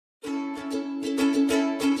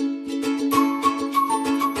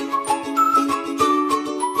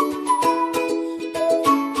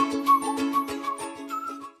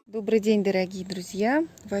Добрый день, дорогие друзья!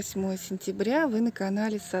 8 сентября, вы на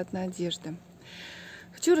канале Сад Надежды.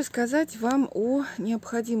 Хочу рассказать вам о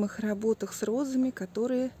необходимых работах с розами,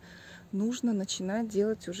 которые нужно начинать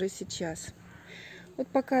делать уже сейчас. Вот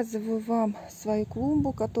показываю вам свою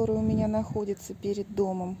клумбу, которая у меня находится перед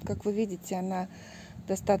домом. Как вы видите, она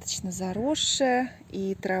достаточно заросшая,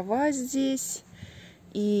 и трава здесь,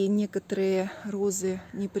 и некоторые розы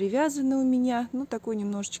не привязаны у меня. Ну, такой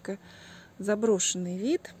немножечко заброшенный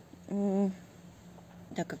вид,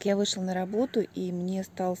 так как я вышла на работу и мне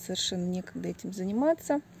стало совершенно некогда этим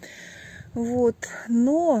заниматься. Вот.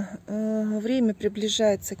 Но время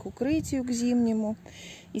приближается к укрытию, к зимнему.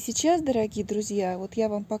 И сейчас, дорогие друзья, вот я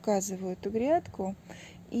вам показываю эту грядку,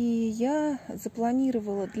 и я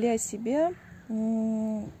запланировала для себя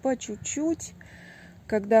по чуть-чуть,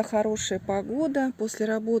 когда хорошая погода, после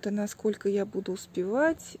работы, насколько я буду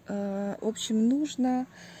успевать. В общем, нужно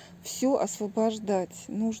все освобождать.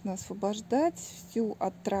 Нужно освобождать всю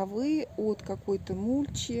от травы, от какой-то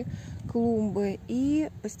мульчи, клумбы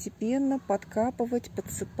и постепенно подкапывать,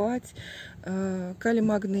 подсыпать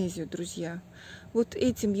калий-магнезию, друзья. Вот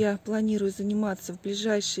этим я планирую заниматься в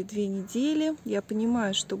ближайшие 2 недели. Я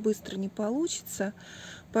понимаю, что быстро не получится,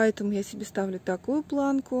 поэтому я себе ставлю такую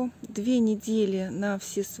планку. 2 недели на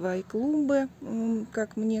все свои клумбы,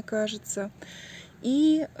 как мне кажется.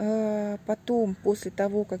 И потом, после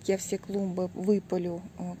того, как я все клумбы выпалю,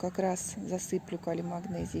 как раз засыплю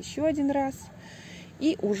калий-магнезией еще 1 раз.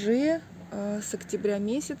 И уже с октября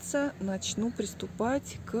месяца начну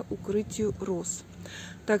приступать к укрытию роз.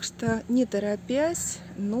 Так что не торопясь,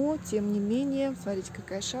 но тем не менее, смотрите,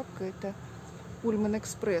 какая шапка. Это Pullman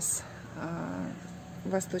Express,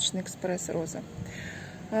 Восточный экспресс роза.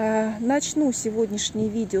 Начну сегодняшнее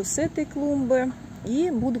видео с этой клумбы.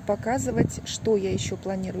 И буду показывать, что я еще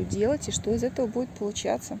планирую делать и что из этого будет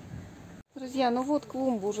получаться. Друзья, ну вот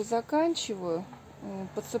клумбу уже заканчиваю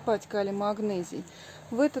подсыпать калий-магнезий.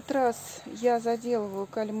 В этот раз я заделываю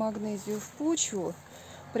калий-магнезию в почву.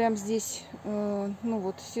 Прям здесь, ну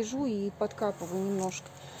вот, сижу и подкапываю немножко.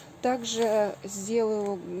 Также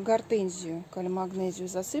сделаю гортензию, калий-магнезию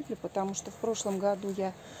засыплю, потому что в прошлом году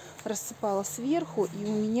я рассыпала сверху, и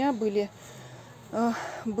у меня были,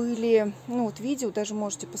 ну вот видео, даже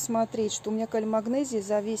можете посмотреть, что у меня калий-магнезия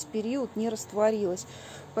за весь период не растворилась.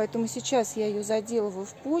 Поэтому сейчас я ее заделываю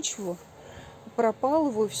в почву,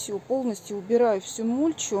 пропалываю все, полностью убираю всю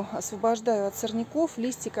мульчу, освобождаю от сорняков.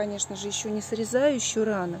 Листья, конечно же, еще не срезаю, еще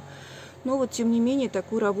рано. Но вот, тем не менее,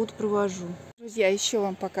 такую работу провожу. Друзья, еще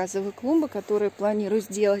вам показываю клумбы, которые планирую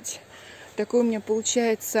сделать. Такое у меня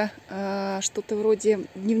получается что-то вроде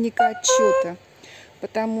дневника отчета.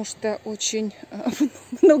 Потому что очень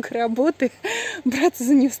много работы, браться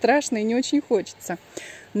за нее страшно и не очень хочется.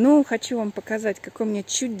 Но хочу вам показать, какой у меня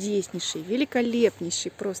чудеснейший, великолепнейший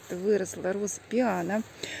просто выросла роза пиано.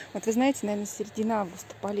 Вот вы знаете, наверное, с середины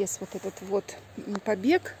августа полез вот этот вот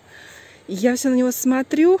побег. И я все на него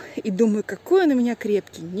смотрю и думаю, какой он у меня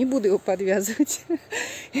крепкий, не буду его подвязывать.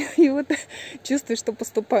 И вот чувствую, что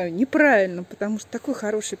поступаю неправильно, потому что такой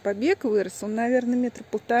хороший побег вырос, он, наверное, 1,5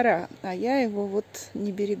 метра, а я его вот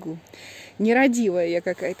не берегу. Нерадивая я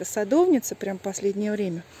какая-то садовница прям в последнее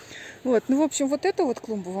время. Вот, ну, в общем, вот эту вот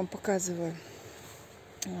клумбу вам показываю.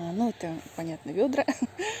 Ну, это, понятно, ведра.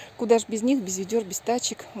 Куда ж без них, без ведер, без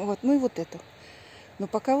тачек. Вот, ну и вот эту. Но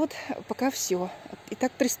пока все.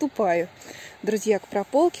 Итак, приступаю, друзья, к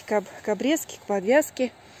прополке, к обрезке, к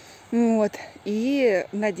подвязке. Вот. И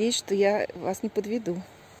надеюсь, что я вас не подведу.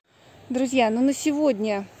 Друзья, ну на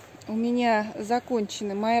сегодня у меня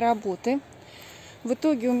закончены мои работы. В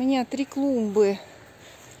итоге у меня 3 клумбы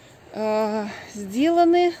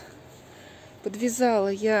сделаны. Подвязала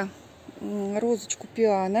я розочку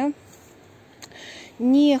пиано.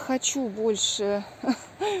 Не хочу больше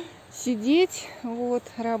сидеть, вот,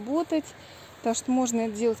 работать, потому что можно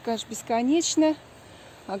это делать, конечно, бесконечно.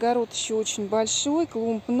 Огород еще очень большой,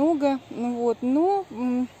 клумб много, вот, но,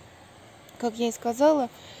 как я и сказала,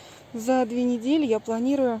 за 2 недели я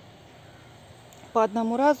планирую по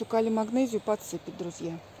 1 разу калий-магнезию подсыпать,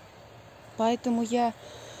 друзья. Поэтому я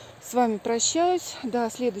с вами прощаюсь до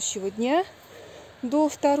следующего дня, до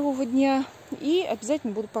 2-го дня, и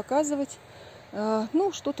обязательно буду показывать,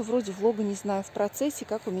 ну, что-то вроде влога, не знаю, в процессе,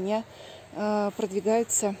 как у меня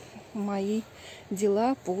продвигаются мои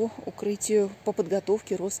дела по укрытию, по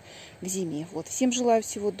подготовке роз к зиме. Вот. Всем желаю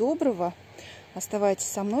всего доброго. Оставайтесь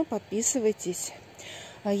со мной, подписывайтесь.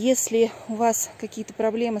 Если у вас какие-то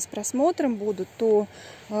проблемы с просмотром будут, то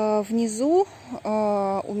внизу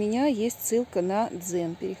у меня есть ссылка на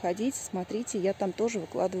Дзен. Переходите, смотрите, я там тоже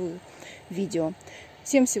выкладываю видео.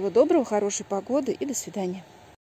 Всем всего доброго, хорошей погоды и до свидания.